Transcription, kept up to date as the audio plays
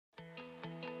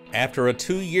After a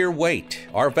 2-year wait,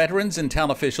 our veterans and town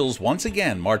officials once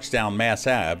again marched down Mass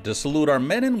Ave to salute our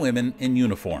men and women in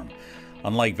uniform.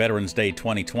 Unlike Veterans Day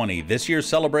 2020, this year's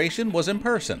celebration was in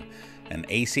person, and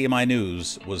ACMi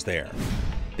News was there.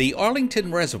 The Arlington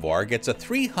Reservoir gets a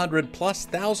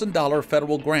 $300,000+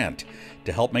 federal grant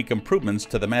to help make improvements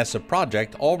to the massive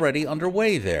project already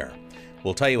underway there.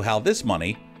 We'll tell you how this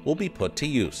money will be put to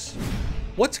use.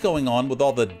 What's going on with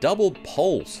all the double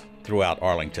poles throughout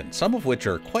Arlington, some of which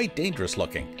are quite dangerous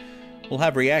looking? We'll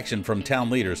have reaction from town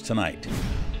leaders tonight.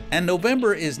 And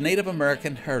November is Native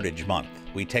American Heritage Month.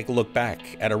 We take a look back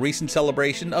at a recent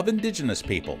celebration of indigenous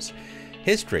peoples,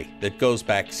 history that goes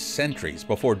back centuries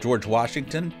before George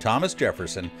Washington, Thomas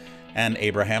Jefferson, and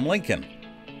Abraham Lincoln.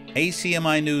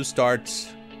 ACMi News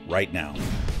starts right now.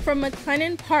 From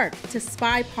McLennan Park to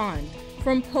Spy Pond,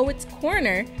 from Poets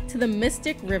Corner to the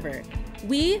Mystic River,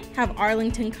 we have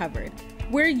Arlington covered.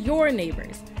 We're your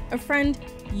neighbors, a friend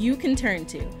you can turn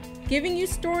to, giving you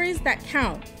stories that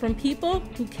count from people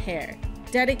who care,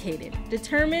 dedicated,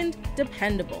 determined,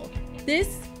 dependable.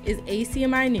 This is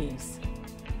ACMi News.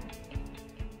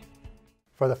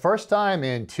 For the first time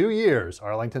in 2 years,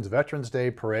 Arlington's Veterans Day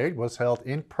Parade was held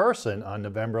in person on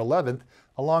November 11th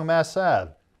along Mass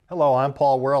Ave. Hello, I'm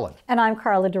Paul Werlin. And I'm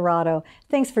Carla Dorado.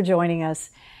 Thanks for joining us.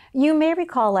 You may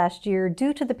recall last year,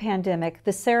 due to the pandemic,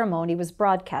 the ceremony was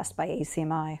broadcast by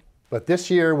ACMi. But this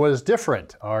year was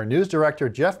different. Our news director,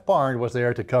 Jeff Barnes, was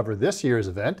there to cover this year's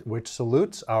event, which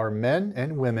salutes our men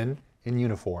and women in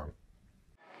uniform.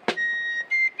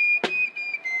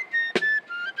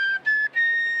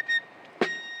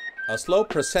 A slow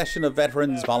procession of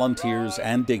veterans, volunteers,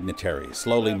 and dignitaries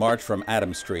slowly marched from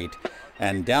Appleton Street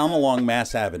and down along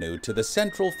Mass Avenue to the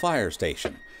Central Fire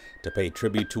Station to pay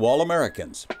tribute to all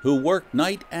Americans who work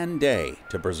night and day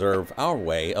to preserve our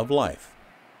way of life.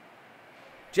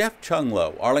 Jeff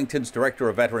Chunglo, Arlington's Director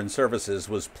of Veteran Services,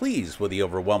 was pleased with the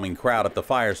overwhelming crowd at the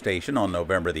fire station on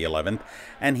November the 11th,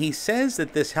 and he says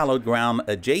that this hallowed ground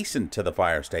adjacent to the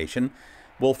fire station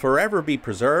will forever be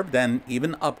preserved and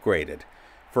even upgraded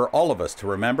for all of us to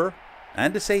remember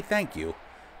and to say thank you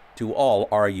to all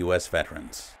our U.S.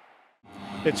 veterans.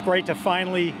 It's great to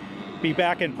finally be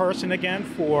back in person again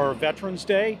for Veterans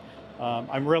Day.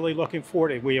 I'm really looking forward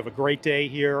to it. We have a great day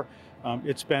here.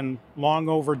 It's been long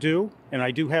overdue, and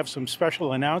I do have some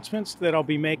special announcements that I'll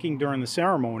be making during the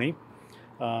ceremony.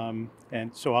 And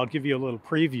so I'll give you a little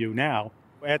preview now.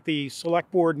 At the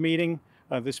Select Board meeting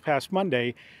this past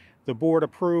Monday, the board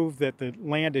approved that the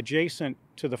land adjacent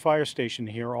to the fire station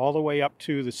here, all the way up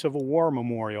to the Civil War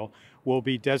Memorial, will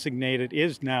be designated,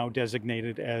 is now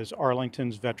designated as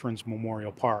Arlington's Veterans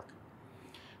Memorial Park.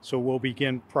 So we'll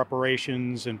begin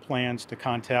preparations and plans to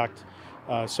contact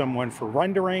someone for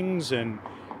renderings, and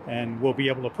we'll be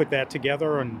able to put that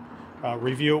together and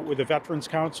review it with the Veterans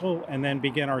Council, and then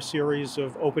begin our series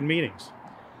of open meetings.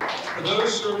 For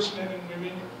those servicemen and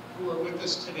women who are with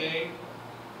us today,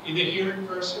 either here in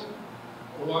person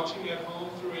or watching at home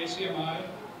through ACMi,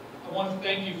 I want to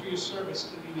thank you for your service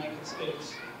to the United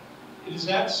States. It is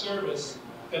that service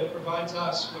that provides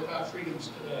us with our freedoms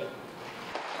today.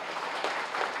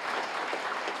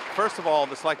 First of all,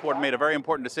 the Select Board made a very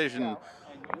important decision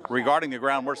regarding the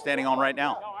ground we're standing on right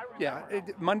now. Yeah,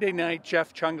 Monday night,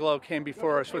 Jeff Chunglo came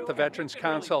before us with the Veterans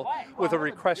Council with a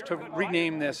request to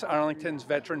rename this Arlington's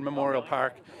Veteran Memorial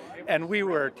Park, and we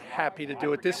were happy to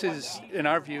do it. This is, in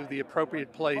our view, the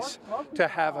appropriate place to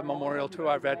have a memorial to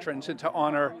our veterans and to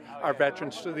honor our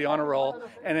veterans through the honor roll.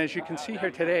 And as you can see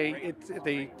here today,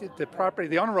 the property,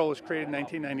 the honor roll was created in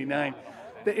 1999.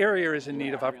 The area is in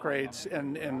need of upgrades,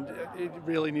 and it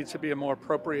really needs to be a more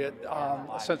appropriate,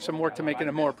 some work to make it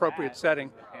a more appropriate setting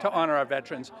to honor our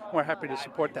veterans. We're happy to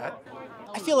support that.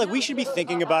 I feel like we should be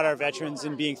thinking about our veterans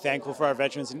and being thankful for our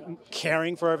veterans and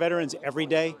caring for our veterans every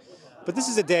day. But this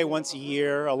is a day once a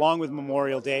year, along with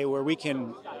Memorial Day, where we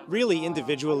can really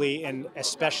individually and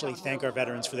especially thank our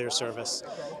veterans for their service.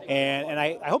 And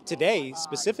I hope today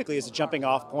specifically is a jumping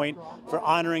off point for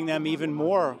honoring them even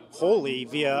more wholly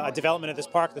via a development of this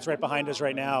park that's right behind us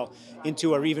right now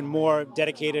into an even more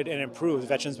dedicated and improved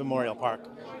Veterans Memorial Park.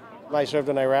 I served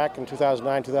in Iraq in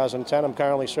 2009, 2010. I'm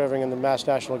currently serving in the Mass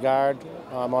National Guard.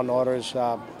 I'm on orders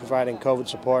providing COVID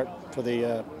support for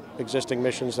the existing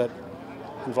missions that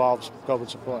involves COVID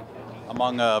support.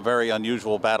 Among a very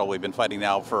unusual battle we've been fighting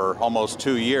now for almost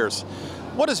 2 years.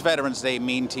 What does Veterans Day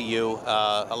mean to you? There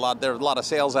are a lot of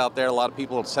sales out there, a lot of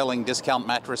people selling discount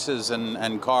mattresses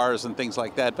and cars and things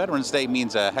like that. Veterans Day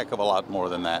means a heck of a lot more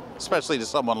than that, especially to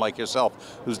someone like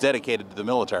yourself who's dedicated to the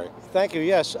military. Thank you,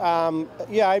 yes.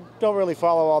 Yeah, I don't really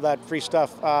follow all that free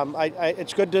stuff.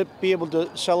 It's good to be able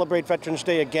to celebrate Veterans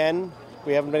Day again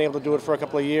We haven't been able to do it for a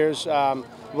couple of years.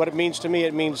 What it means to me,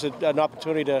 it means an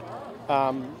opportunity to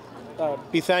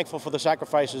be thankful for the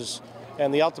sacrifices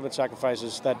and the ultimate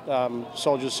sacrifices that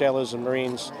soldiers, sailors, and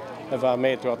Marines have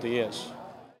made throughout the years.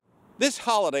 This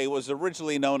holiday was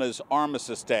originally known as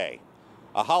Armistice Day,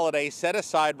 a holiday set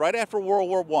aside right after World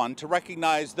War I to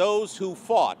recognize those who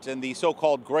fought in the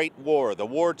so-called Great War, the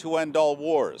war to end all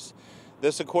wars.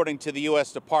 This according to the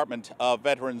U.S. Department of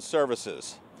Veterans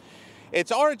Services.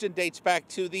 Its origin dates back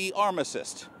to the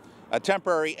Armistice, a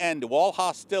temporary end to all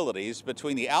hostilities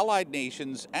between the Allied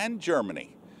nations and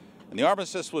Germany. And the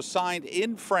armistice was signed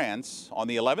in France on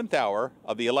the 11th hour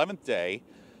of the 11th day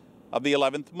of the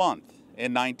 11th month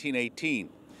in 1918.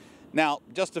 Now,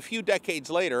 just a few decades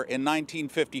later, in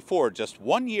 1954, just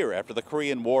 1 year after the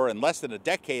Korean War and less than a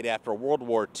decade after World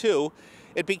War II,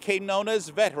 it became known as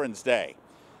Veterans Day.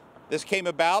 This came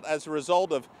about as a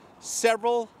result of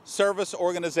several service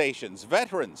organizations,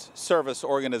 veterans service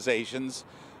organizations,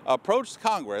 approached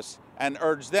Congress and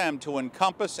urged them to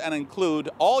encompass and include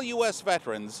all U.S.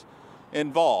 veterans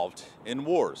involved in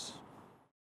wars.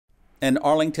 An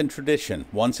Arlington tradition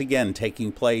once again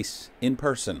taking place in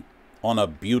person on a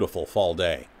beautiful fall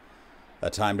day.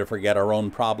 A time to forget our own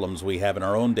problems we have in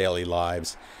our own daily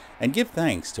lives and give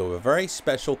thanks to a very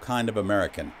special kind of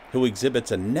American who exhibits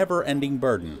a never-ending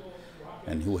burden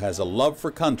and who has a love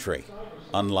for country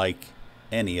unlike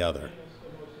any other.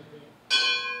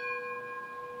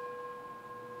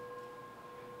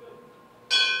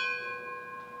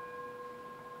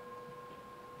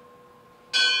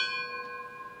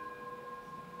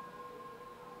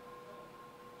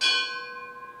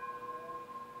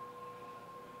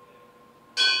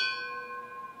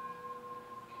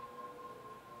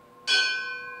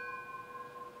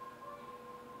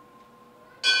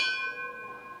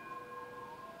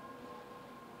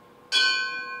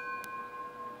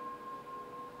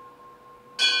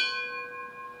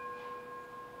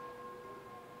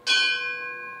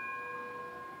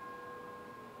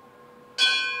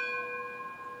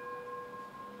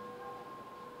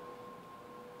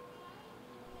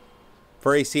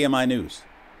 For ACMi News,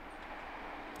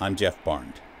 I'm Jeff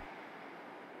Barnes.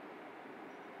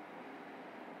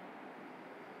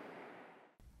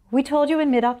 We told you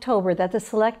in mid-October that the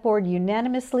Select Board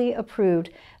unanimously approved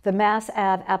the Mass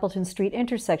Ave Appleton Street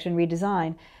intersection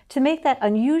redesign to make that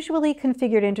unusually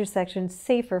configured intersection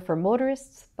safer for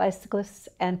motorists, bicyclists,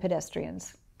 and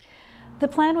pedestrians. The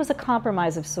plan was a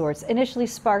compromise of sorts, initially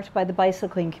sparked by the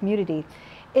bicycling community.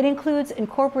 It includes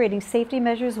incorporating safety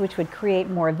measures which would create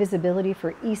more visibility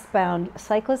for eastbound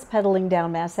cyclists pedaling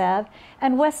down Mass Ave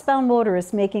and westbound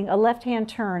motorists making a left-hand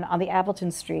turn on the Appleton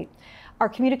Street. Our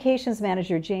communications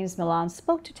manager, James Milan,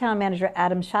 spoke to Town Manager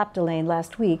Adam Chapdelaine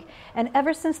last week, and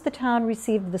ever since the town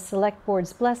received the Select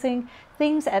Board's blessing,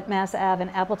 things at Mass Ave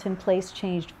and Appleton Place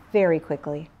changed very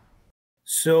quickly.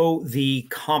 So the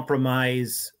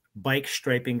compromise bike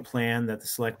striping plan that the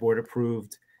Select Board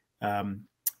approved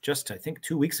just, I think,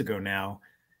 2 weeks ago now,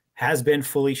 has been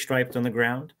fully striped on the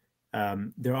ground.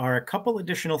 There are a couple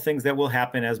additional things that will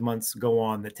happen as months go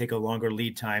on that take a longer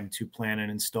lead time to plan and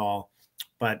install.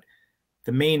 But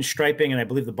the main striping, and I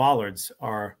believe the bollards,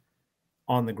 are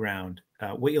on the ground.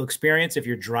 What you'll experience if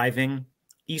you're driving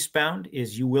eastbound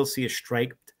is you will see a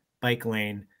striped bike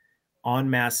lane on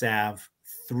Mass Ave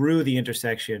through the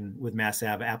intersection with Mass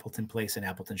Ave, Appleton Place, and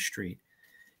Appleton Street.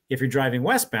 If you're driving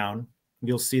westbound,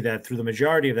 you'll see that through the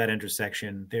majority of that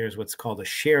intersection, there's what's called a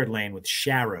shared lane with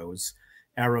sharrows,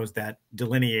 arrows that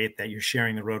delineate that you're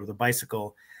sharing the road with a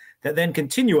bicycle, that then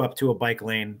continue up to a bike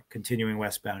lane, continuing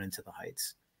westbound into the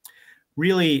Heights.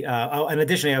 Really, and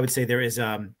additionally, I would say there is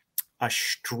a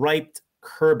striped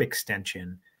curb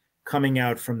extension coming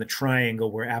out from the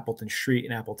triangle where Appleton Street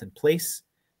and Appleton Place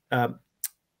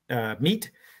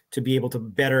meet to be able to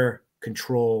better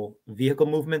control vehicle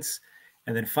movements.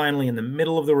 And then finally, in the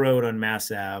middle of the road on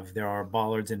Mass Ave, there are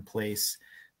bollards in place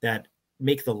that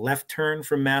make the left turn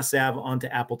from Mass Ave onto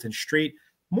Appleton Street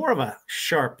more of a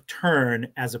sharp turn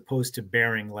as opposed to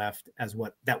bearing left, as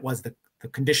what that was the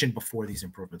condition before these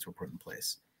improvements were put in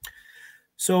place.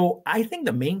 So I think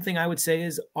the main thing I would say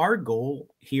is our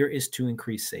goal here is to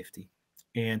increase safety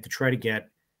and to try to get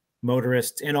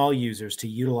motorists and all users to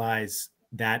utilize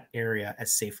that area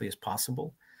as safely as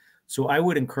possible. So I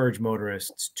would encourage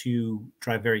motorists to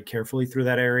drive very carefully through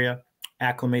that area,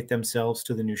 acclimate themselves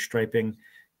to the new striping.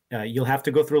 You'll have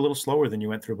to go through a little slower than you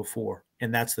went through before,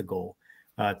 and that's the goal,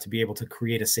 to be able to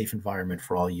create a safe environment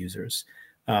for all users.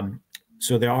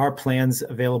 So there are plans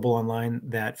available online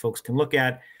that folks can look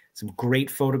at. some great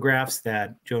photographs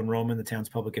that Joan Roman, the town's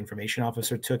public information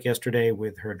officer, took yesterday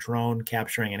with her drone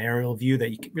capturing an aerial view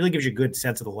that really gives you a good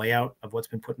sense of the layout of what's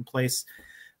been put in place.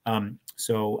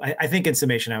 So I think in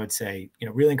summation, I would say,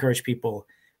 really encourage people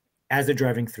as they're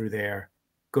driving through there,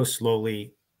 go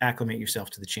slowly, acclimate yourself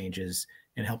to the changes,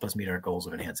 and help us meet our goals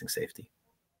of enhancing safety.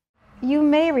 You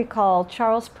may recall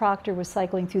Charles Proctor was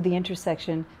cycling through the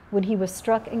intersection when he was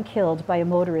struck and killed by a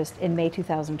motorist in May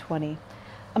 2020.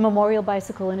 A memorial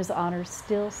bicycle in his honor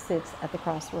still sits at the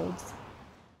crossroads.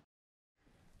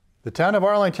 The town of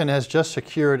Arlington has just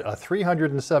secured a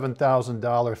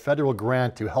 $307,000 federal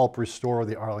grant to help restore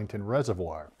the Arlington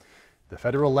Reservoir. The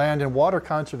Federal Land and Water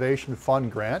Conservation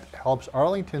Fund grant helps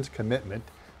Arlington's commitment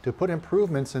to put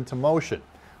improvements into motion,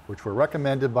 which were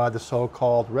recommended by the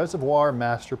so-called Reservoir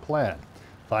Master Plan,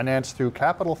 financed through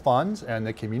capital funds and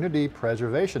the Community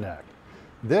Preservation Act.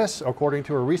 This, according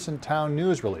to a recent town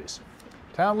news release.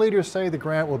 Town leaders say the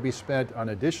grant will be spent on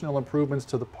additional improvements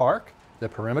to the park, the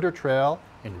perimeter trail,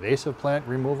 invasive plant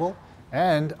removal,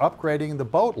 and upgrading the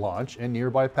boat launch and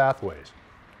nearby pathways.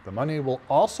 The money will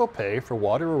also pay for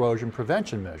water erosion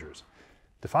prevention measures.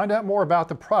 To find out more about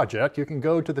the project, you can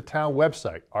go to the town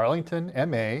website,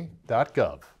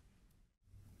 arlingtonma.gov.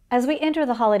 As we enter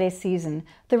the holiday season,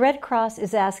 the Red Cross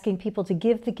is asking people to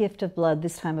give the gift of blood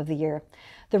this time of the year.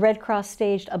 The Red Cross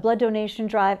staged a blood donation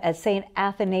drive at St.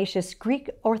 Athanasius Greek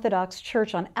Orthodox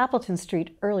Church on Appleton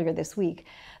Street earlier this week.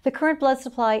 The current blood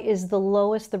supply is the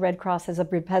lowest the Red Cross has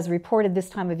reported this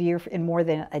time of year in more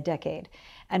than a decade.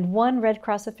 And one Red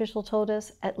Cross official told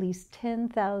us at least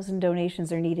 10,000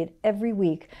 donations are needed every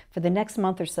week for the next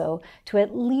month or so to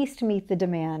at least meet the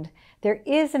demand. There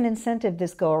is an incentive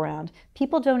this go-around.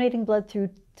 People donating blood through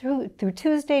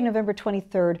Tuesday, November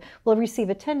 23rd will receive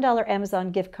a $10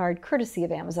 Amazon gift card courtesy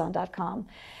of Amazon.com.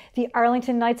 The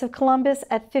Arlington Knights of Columbus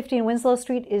at 15 Winslow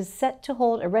Street is set to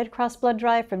hold a Red Cross blood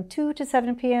drive from 2 to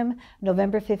 7 p.m.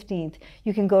 November 15th.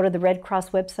 You can go to the Red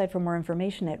Cross website for more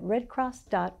information at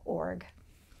redcross.org.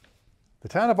 The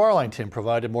town of Arlington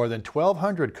provided more than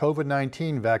 1,200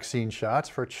 COVID-19 vaccine shots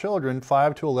for children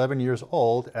 5 to 11 years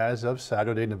old as of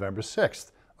Saturday, November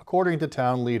 6th, according to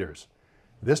town leaders.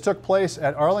 This took place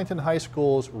at Arlington High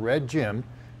School's Red Gym,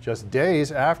 just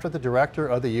days after the director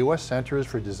of the U.S. Centers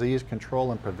for Disease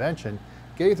Control and Prevention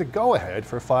gave the go-ahead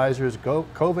for Pfizer's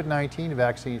COVID-19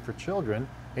 vaccine for children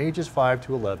ages 5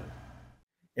 to 11.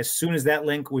 As soon as that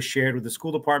link was shared with the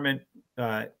school department,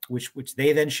 which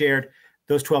they then shared,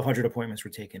 those 1,200 appointments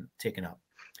were taken up.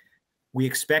 We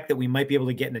expect that we might be able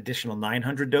to get an additional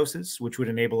 900 doses, which would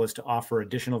enable us to offer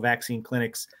additional vaccine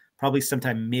clinics probably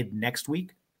sometime mid next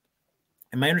week.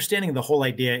 And my understanding of the whole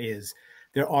idea is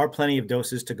there are plenty of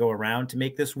doses to go around to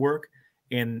make this work,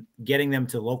 and getting them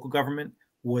to local government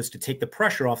was to take the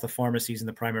pressure off the pharmacies and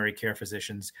the primary care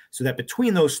physicians so that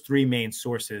between those three main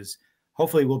sources,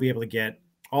 hopefully we'll be able to get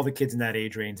all the kids in that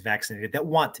age range vaccinated that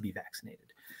want to be vaccinated.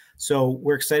 So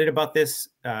we're excited about this,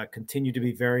 continue to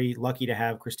be very lucky to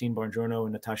have Christine Bargiorno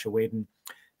and Natasha Waden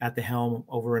at the helm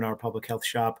over in our public health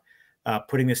shop,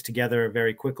 putting this together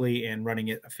very quickly and running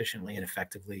it efficiently and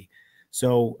effectively.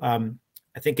 So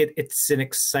I think it's an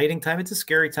exciting time. It's a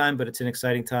scary time, but it's an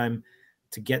exciting time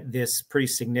to get this pretty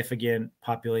significant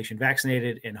population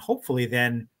vaccinated, and hopefully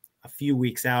then a few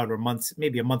weeks out or months,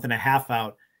 maybe a month and a half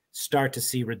out, start to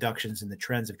see reductions in the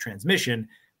trends of transmission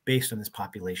based on this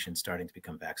population starting to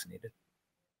become vaccinated.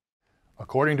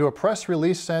 According to a press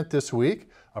release sent this week,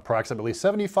 approximately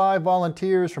 75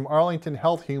 volunteers from Arlington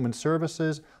Health Human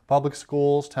Services, public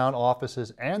schools, town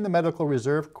offices, and the Medical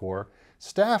Reserve Corps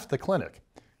staffed the clinic.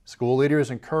 School leaders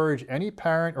encourage any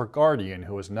parent or guardian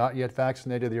who has not yet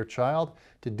vaccinated their child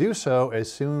to do so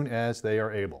as soon as they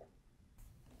are able.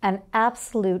 An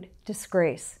absolute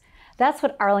disgrace. That's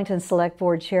what Arlington Select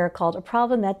Board Chair called a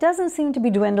problem that doesn't seem to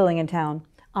be dwindling in town.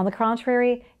 On the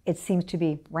contrary, it seems to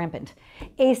be rampant.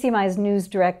 ACMi's news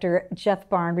director, Jeff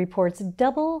Barn, reports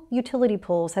double utility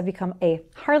poles have become a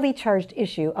hardly charged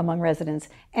issue among residents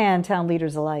and town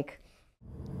leaders alike.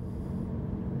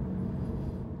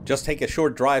 Just take a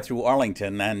short drive through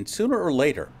Arlington and sooner or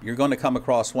later you're going to come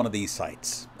across one of these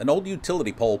sites. An old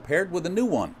utility pole paired with a new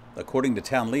one. According to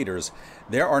town leaders,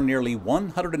 there are nearly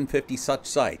 150 such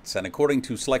sites, and according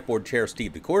to Select Board Chair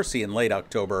Steve DeCourcy in late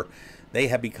October, they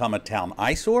have become a town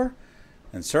eyesore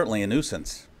and certainly a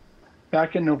nuisance.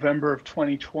 Back in November of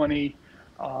 2020, it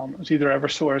was either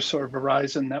Eversource or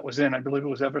Verizon that was in. I believe it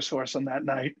was Eversource on that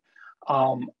night.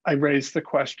 I raised the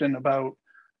question about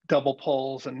double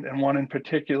poles, and one in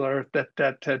particular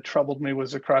that had troubled me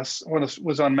was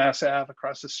on Mass Ave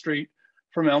across the street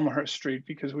from Elmhurst Street,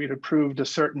 because we'd approved a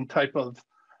certain type of,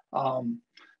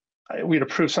 we'd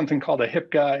approved something called a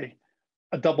hip guy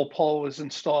a double pole was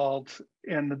installed,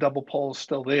 and the double pole is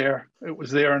still there. It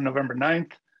was there on November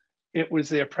 9th. It was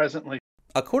there presently.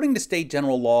 According to State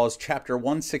General Laws, Chapter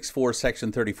 164,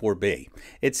 Section 34B,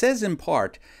 it says in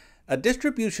part, a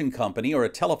distribution company or a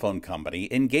telephone company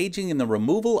engaging in the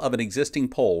removal of an existing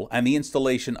pole and the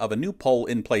installation of a new pole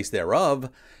in place thereof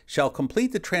shall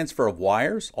complete the transfer of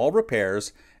wires, all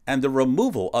repairs, and the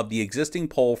removal of the existing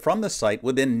pole from the site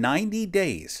within 90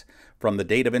 days from the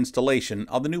date of installation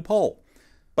of the new pole.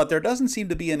 But there doesn't seem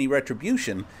to be any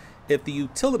retribution if the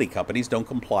utility companies don't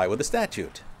comply with the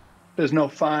statute. There's no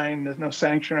fine, there's no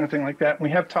sanction or anything like that. And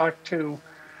we have talked to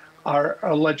our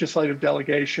legislative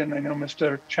delegation. I know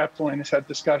Mr. Chaplin has had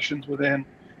discussions within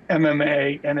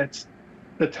MMA, and it's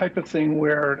the type of thing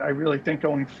where I really think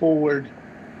going forward,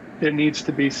 there needs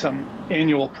to be some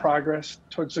annual progress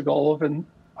towards the goal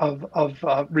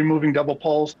of removing double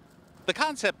poles. The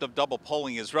concept of double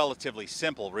polling is relatively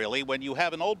simple, really. When you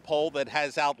have an old pole that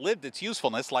has outlived its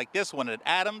usefulness, like this one at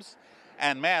Adams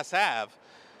and Mass Ave,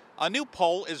 a new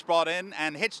pole is brought in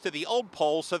and hitched to the old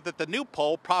pole so that the new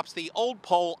pole props the old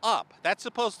pole up. That's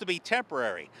supposed to be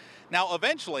temporary. Now,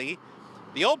 eventually,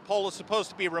 the old pole is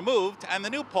supposed to be removed and the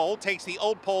new pole takes the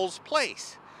old pole's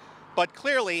place. But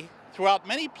clearly, throughout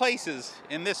many places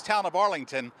in this town of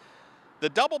Arlington, the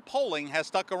double polling has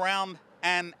stuck around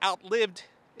and outlived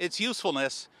its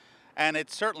usefulness, and it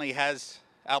certainly has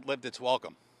outlived its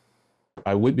welcome.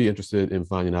 I would be interested in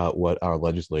finding out what our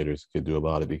legislators could do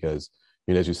about it, because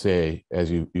I mean, as you say,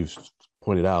 as you've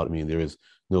pointed out, I mean, there is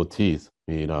no teeth,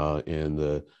 in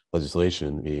the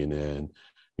legislation.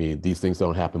 These things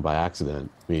don't happen by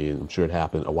accident. I'm sure it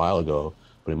happened a while ago,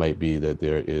 but it might be that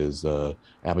there is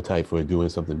appetite for doing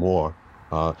something more.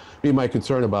 My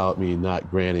concern about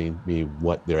not granting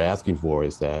what they're asking for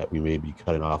is that we may be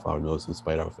cutting off our nose to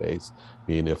spite our face.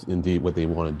 If indeed what they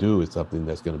want to do is something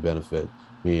that's going to benefit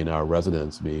our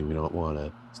residents, we don't want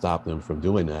to stop them from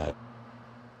doing that.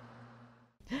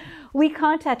 We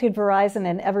contacted Verizon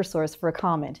and Eversource for a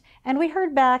comment, and we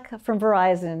heard back from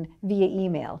Verizon via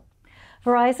email.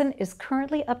 Verizon is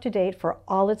currently up to date for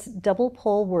all its double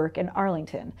pole work in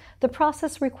Arlington. The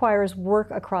process requires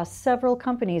work across several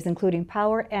companies, including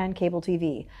power and cable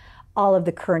TV. All of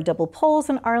the current double poles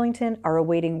in Arlington are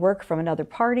awaiting work from another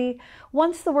party.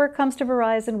 Once the work comes to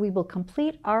Verizon, we will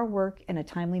complete our work in a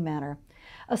timely manner.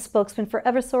 A spokesman for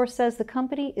Eversource says the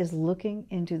company is looking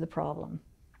into the problem.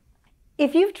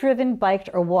 If you've driven, biked,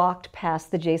 or walked past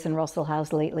the Jason Russell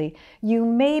house lately, you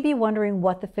may be wondering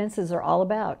what the fences are all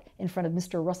about in front of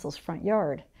Mr. Russell's front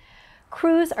yard.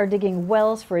 Crews are digging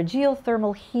wells for a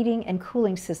geothermal heating and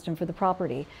cooling system for the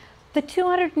property. The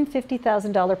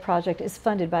 $250,000 project is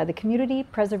funded by the Community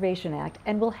Preservation Act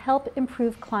and will help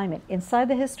improve climate inside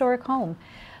the historic home.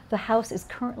 The house is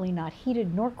currently not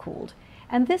heated nor cooled,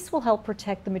 and this will help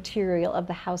protect the material of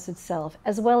the house itself,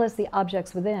 as well as the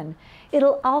objects within.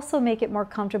 It'll also make it more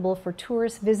comfortable for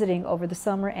tourists visiting over the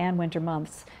summer and winter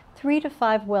months. 3 to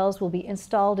 5 wells will be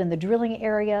installed in the drilling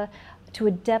area to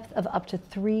a depth of up to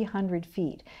 300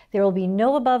 feet. There will be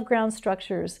no above-ground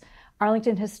structures.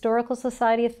 Arlington Historical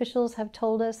Society officials have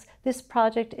told us this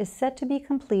project is set to be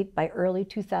complete by early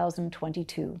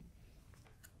 2022.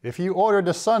 If you ordered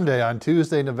a sundae on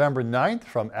Tuesday, November 9th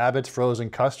from Abbott's Frozen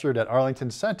Custard at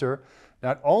Arlington Center,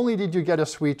 not only did you get a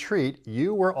sweet treat,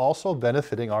 you were also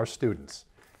benefiting our students.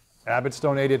 Abbott's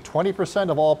donated 20%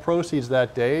 of all proceeds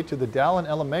that day to the Dallin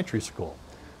Elementary School.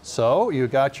 So you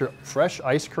got your fresh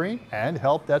ice cream and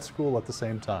helped at school at the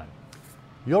same time.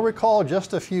 You'll recall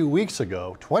just a few weeks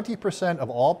ago, 20%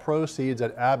 of all proceeds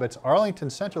at Abbott's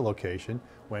Arlington Center location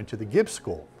went to the Gibbs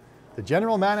School. The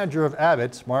general manager of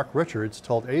Abbott's, Mark Richards,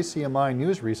 told ACMi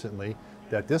News recently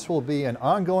that this will be an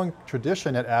ongoing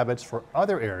tradition at Abbott's for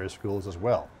other area schools as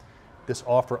well. This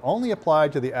offer only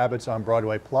applied to the Abbott's on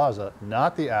Broadway Plaza,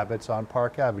 not the Abbott's on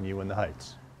Park Avenue in the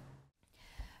Heights.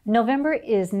 November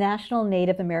is National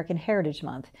Native American Heritage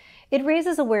Month. It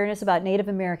raises awareness about Native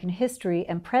American history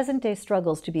and present-day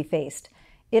struggles to be faced.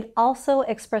 It also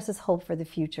expresses hope for the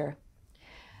future.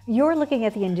 You're looking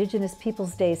at the Indigenous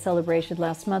Peoples Day celebration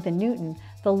last month in Newton,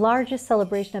 the largest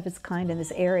celebration of its kind in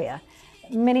this area.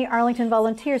 Many Arlington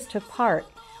volunteers took part.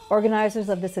 Organizers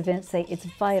of this event say it's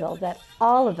vital that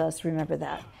all of us remember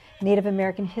that. Native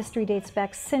American history dates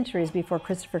back centuries before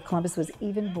Christopher Columbus was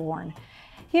even born.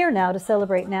 Here now to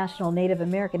celebrate National Native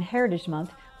American Heritage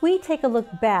Month, we take a look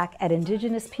back at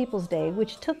Indigenous Peoples Day,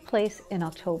 which took place in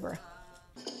October.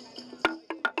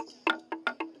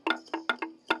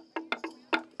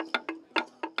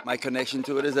 My connection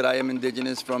to it is that I am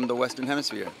indigenous from the Western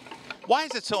Hemisphere. Why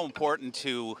is it so important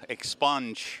to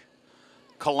expunge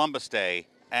Columbus Day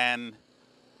and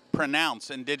pronounce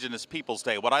Indigenous Peoples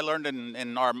Day? What I learned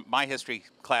in my history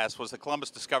class was that Columbus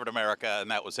discovered America,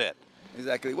 and that was it.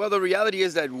 Exactly. Well, the reality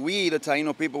is that we, the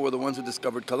Taino people, were the ones who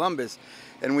discovered Columbus,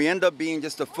 and we end up being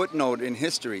just a footnote in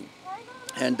history.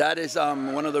 And that is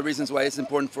one of the reasons why it's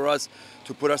important for us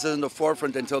to put ourselves in the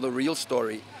forefront and tell the real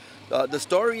story. The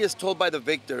story is told by the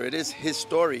victor. It is his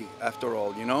story, after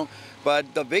all, you know.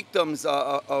 But the victims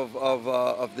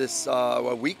of this,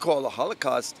 what we call the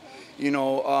Holocaust, you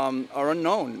know, are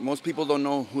unknown. Most people don't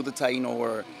know who the Taino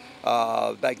were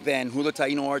back then, who the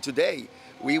Taino are today.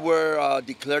 We were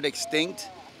declared extinct,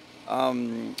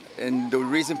 and the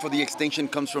reason for the extinction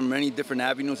comes from many different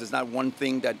avenues. It's not one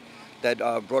thing that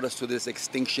brought us to this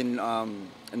extinction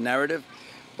narrative,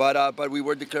 but we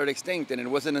were declared extinct, and it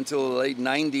wasn't until the late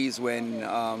 90s when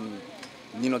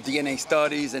you know, DNA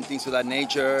studies and things of that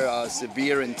nature,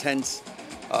 severe, intense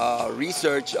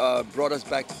research brought us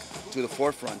back to the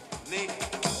forefront.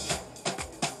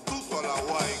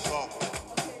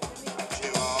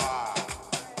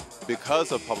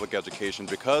 Because of public education,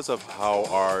 because of how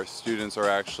our students are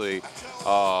actually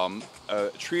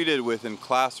treated within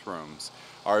classrooms,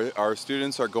 our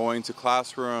students are going to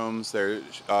classrooms, they're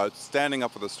standing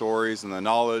up for the stories and the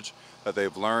knowledge that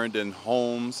they've learned in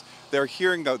homes. They're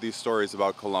hearing these stories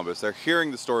about Columbus, they're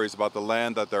hearing the stories about the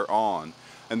land that they're on,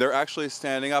 and they're actually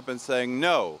standing up and saying,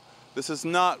 no, this is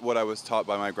not what I was taught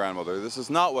by my grandmother, this is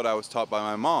not what I was taught by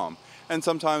my mom. And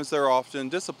sometimes they're often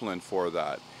disciplined for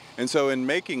that. And so in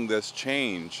making this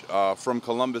change from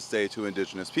Columbus Day to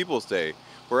Indigenous Peoples Day,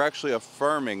 we're actually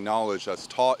affirming knowledge that's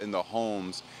taught in the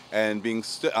homes and being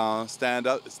stood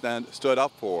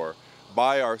up for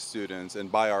by our students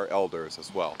and by our elders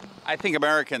as well. I think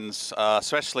Americans,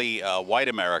 especially white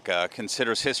America,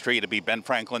 considers history to be Ben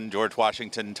Franklin, George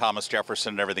Washington, Thomas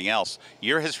Jefferson, and everything else.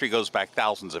 Your history goes back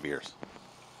thousands of years.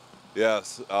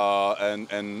 Yes,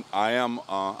 and I am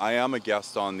a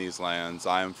guest on these lands.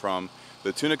 I am from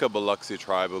the Tunica Biloxi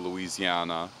tribe of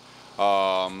Louisiana.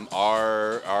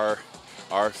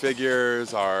 Our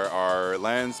figures, our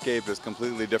landscape is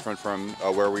completely different from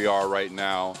where we are right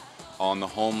now on the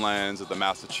homelands of the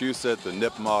Massachusetts, the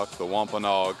Nipmuc, the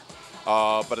Wampanoag.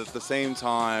 But at the same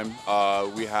time,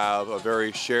 we have a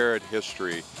very shared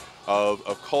history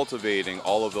of cultivating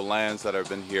all of the lands that have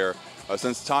been here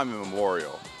since time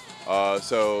immemorial.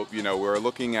 So, you know, we're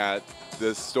looking at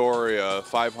this story of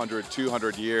 500,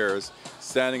 200 years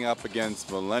standing up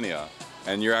against millennia.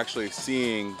 And you're actually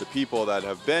seeing the people that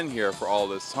have been here for all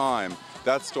this time.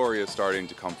 That story is starting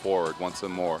to come forward once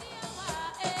and more.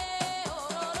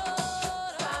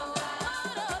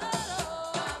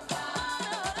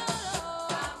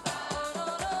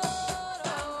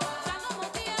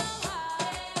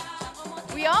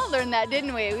 We all learned that,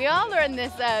 didn't we? We all learned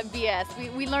this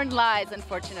BS. We learned lies,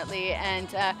 unfortunately, and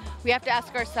we have to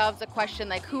ask ourselves a question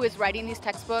like, who is writing these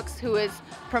textbooks? Who is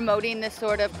promoting this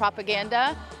sort of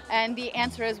propaganda? And the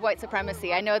answer is white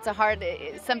supremacy. I know it's hard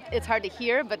to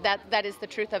hear, but that is the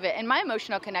truth of it. And my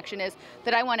emotional connection is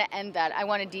that I want to end that. I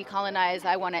want to decolonize.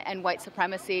 I want to end white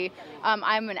supremacy.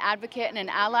 I'm an advocate and an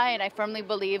ally, and I firmly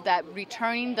believe that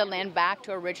returning the land back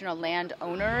to original land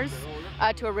owners,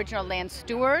 to original land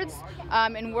stewards,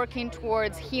 and working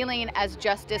towards healing as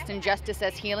justice and justice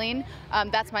as healing,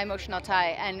 that's my emotional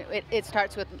tie. And it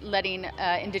starts with letting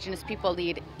Indigenous people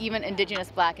lead, even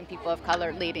Indigenous, Black, and people of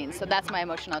color leading. So that's my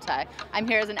emotional tie. I'm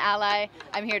here as an ally.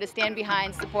 I'm here to stand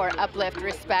behind, support, uplift,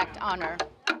 respect, honor.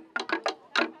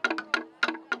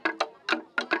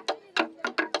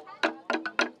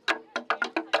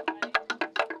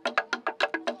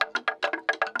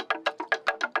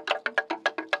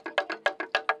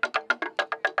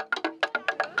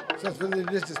 Since we're the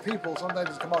indigenous people, sometimes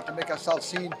it's come out to make ourselves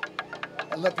seen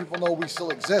and let people know we still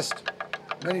exist.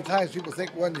 Many times people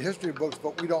think we're in the history books,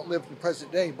 but we don't live in the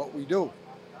present day, but we do.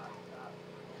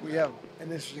 We have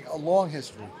a long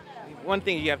history. One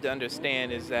thing you have to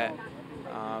understand is that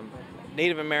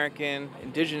Native American,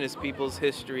 indigenous people's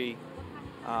history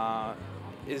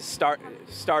is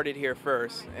started here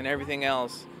first, and everything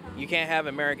else. You can't have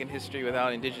American history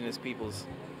without indigenous peoples,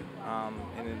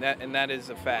 and that is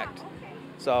a fact.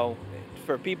 So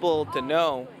for people to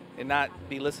know and not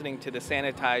be listening to the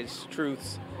sanitized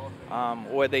truths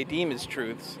or they deem as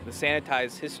truths, the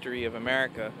sanitized history of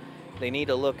America, they need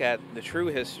to look at the true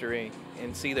history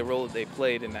and see the role that they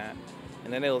played in that.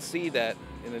 And then they'll see that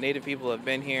the Native people have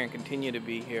been here and continue to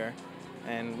be here.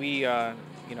 And we,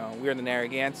 we're the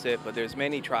Narragansett, but there's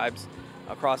many tribes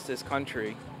across this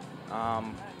country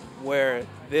where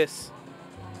this,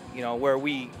 where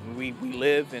we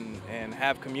live and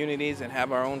have communities and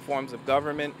have our own forms of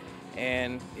government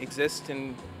and exist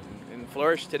and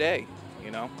flourish today,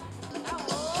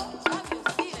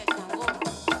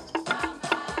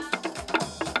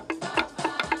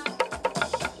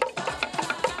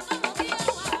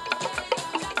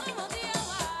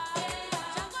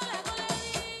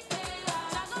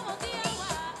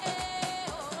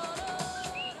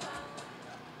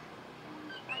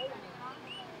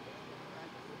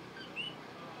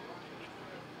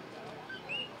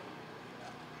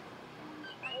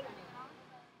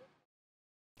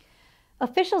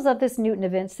 Officials of this Newton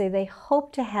event say they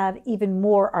hope to have even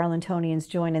more Arlingtonians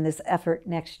join in this effort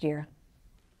next year.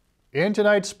 In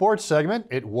tonight's sports segment,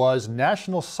 it was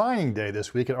National Signing Day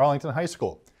this week at Arlington High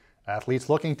School. Athletes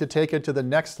looking to take it to the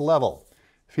next level.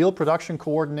 Field production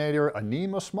coordinator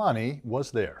Aneem Osmani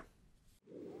was there.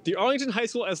 The Arlington High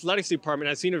School Athletics Department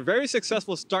has seen a very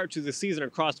successful start to the season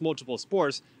across multiple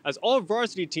sports, as all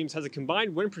varsity teams has a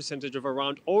combined win percentage of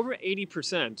around over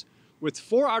 80%, with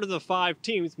 4 out of the 5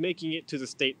 teams making it to the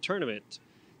state tournament.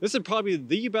 This is probably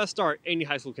the best start any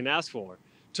high school can ask for.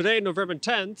 Today, November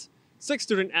 10th, 6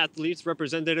 student athletes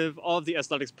representative of the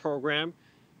athletics program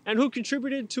and who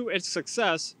contributed to its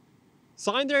success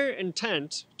signed their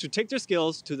intent to take their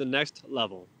skills to the next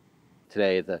level.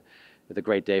 Today is a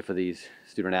great day for these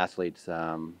student athletes,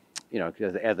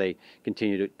 as they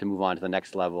continue to move on to the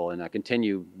next level and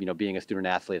continue, being a student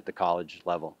athlete at the college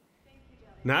level.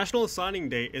 National Signing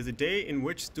Day is a day in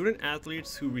which student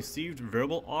athletes who received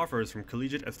verbal offers from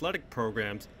collegiate athletic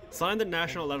programs sign the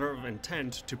national letter of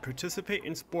intent to participate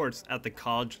in sports at the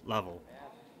college level.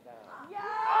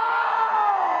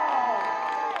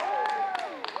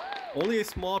 Only a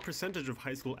small percentage of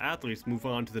high school athletes move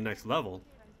on to the next level.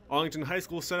 Arlington High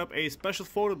School set up a special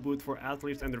photo booth for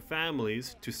athletes and their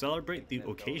families to celebrate the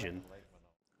occasion.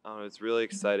 It's really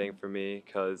exciting for me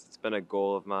because it's been a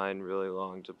goal of mine really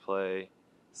long to play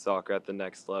soccer at the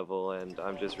next level, and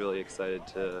I'm just really excited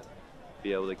to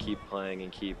be able to keep playing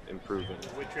and keep improving.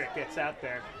 Whitrick gets out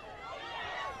there.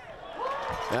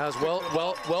 That was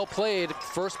well played.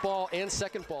 First ball and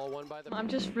second ball won by the... I'm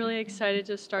just really excited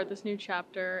to start this new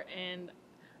chapter, and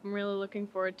I'm really looking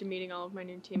forward to meeting all of my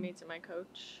new teammates and my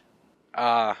coach.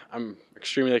 I'm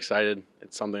extremely excited.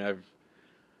 It's something I've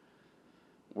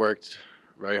worked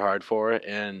very hard for,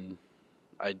 and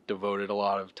I devoted a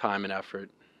lot of time and effort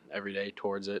every day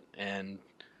towards it, and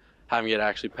having it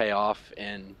actually pay off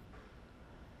and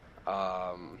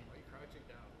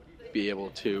be able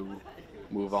to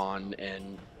move on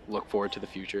and look forward to the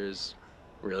future is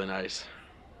really nice.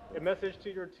 A message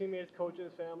to your teammates,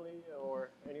 coaches, family, or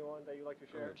anyone that you'd like to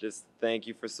share? Just thank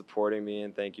you for supporting me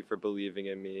and thank you for believing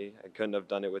in me. I couldn't have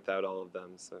done it without all of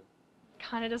them. So.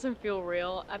 Kind of doesn't feel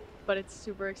real, but it's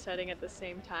super exciting at the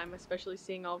same time, especially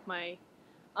seeing all of my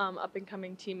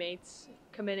up-and-coming teammates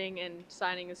committing and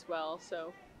signing as well.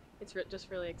 So it's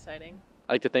just really exciting.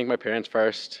 I'd like to thank my parents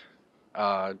first,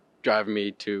 driving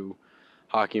me to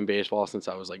hockey and baseball since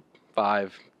I was like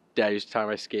 5. Dad used to tie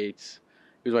my skates.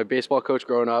 He was my baseball coach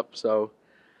growing up, so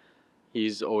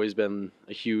he's always been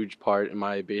a huge part in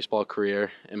my baseball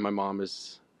career, and my mom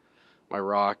is my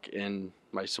rock and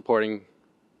my supporting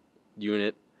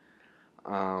unit,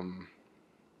 and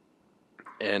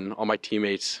all my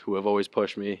teammates who have always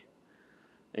pushed me,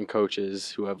 and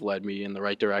coaches who have led me in the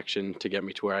right direction to get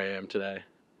me to where I am today.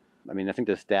 I mean, I think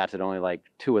the stats that only like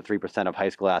 2 or 3% of high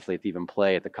school athletes even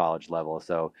play at the college level.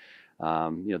 So,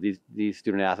 these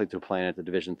student athletes who are playing at the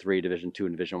Division III, Division II,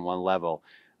 and Division I level,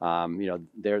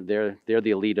 they're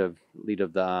the elite of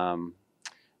the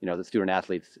the student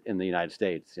athletes in the United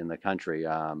States, in the country.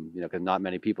 Because not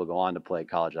many people go on to play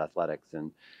college athletics,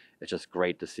 and it's just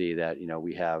great to see that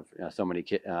we have so many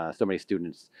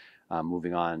students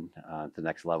moving on to the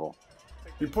next level.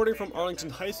 Reporting from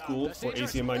Arlington High School for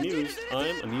ACMi News,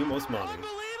 I'm Aneem Osmani.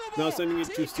 Now sending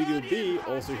it to Studio B,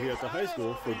 also here at the high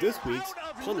school, for this week's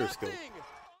Ponderscope.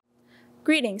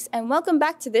 Greetings and welcome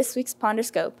back to this week's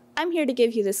Ponderscope. I'm here to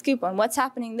give you the scoop on what's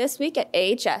happening this week at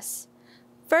AHS.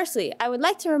 Firstly, I would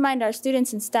like to remind our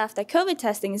students and staff that COVID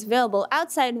testing is available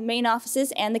outside the main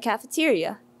offices and the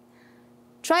cafeteria.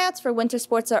 Tryouts for winter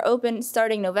sports are open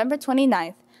starting November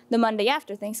 29th, the Monday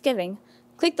after Thanksgiving.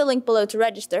 Click the link below to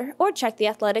register or check the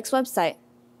athletics website.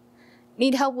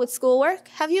 Need help with schoolwork?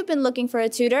 Have you been looking for a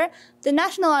tutor? The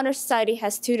National Honor Society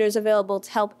has tutors available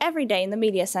to help every day in the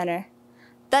Media Center.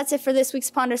 That's it for this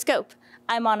week's Ponderscope.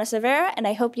 I'm Anna Severa, and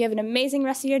I hope you have an amazing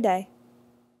rest of your day.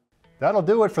 That'll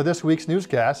do it for this week's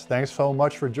newscast. Thanks so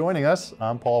much for joining us.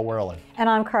 I'm Paul Werlin. And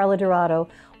I'm Carla Dorado.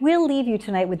 We'll leave you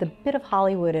tonight with a bit of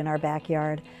Hollywood in our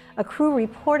backyard. A crew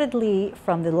reportedly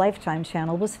from the Lifetime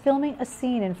channel was filming a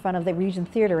scene in front of the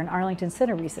Regent Theater in Arlington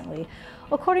Center recently.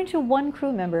 According to one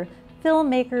crew member,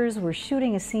 filmmakers were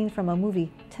shooting a scene from a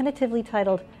movie tentatively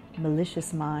titled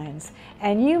Malicious Minds.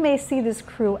 And you may see this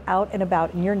crew out and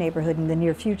about in your neighborhood in the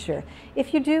near future.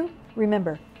 If you do,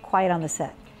 remember, quiet on the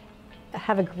set.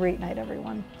 Have a great night,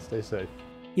 everyone. Stay safe.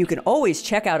 You can always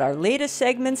check out our latest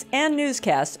segments and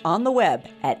newscasts on the web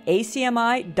at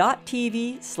acmi.tv/news.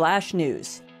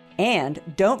 And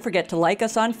don't forget to like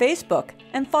us on Facebook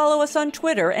and follow us on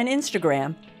Twitter and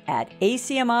Instagram at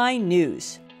ACMi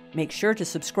News. Make sure to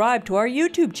subscribe to our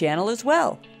YouTube channel as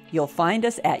well. you'll find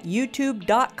us at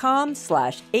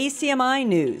youtube.com/ACMi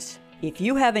News. If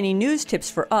you have any news tips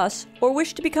for us or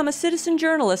wish to become a citizen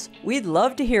journalist, we'd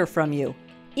love to hear from you.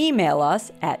 Email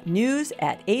us at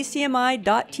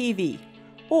news@acmi.tv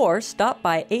or stop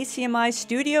by ACMI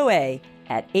Studio A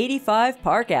at 85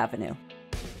 Park Avenue.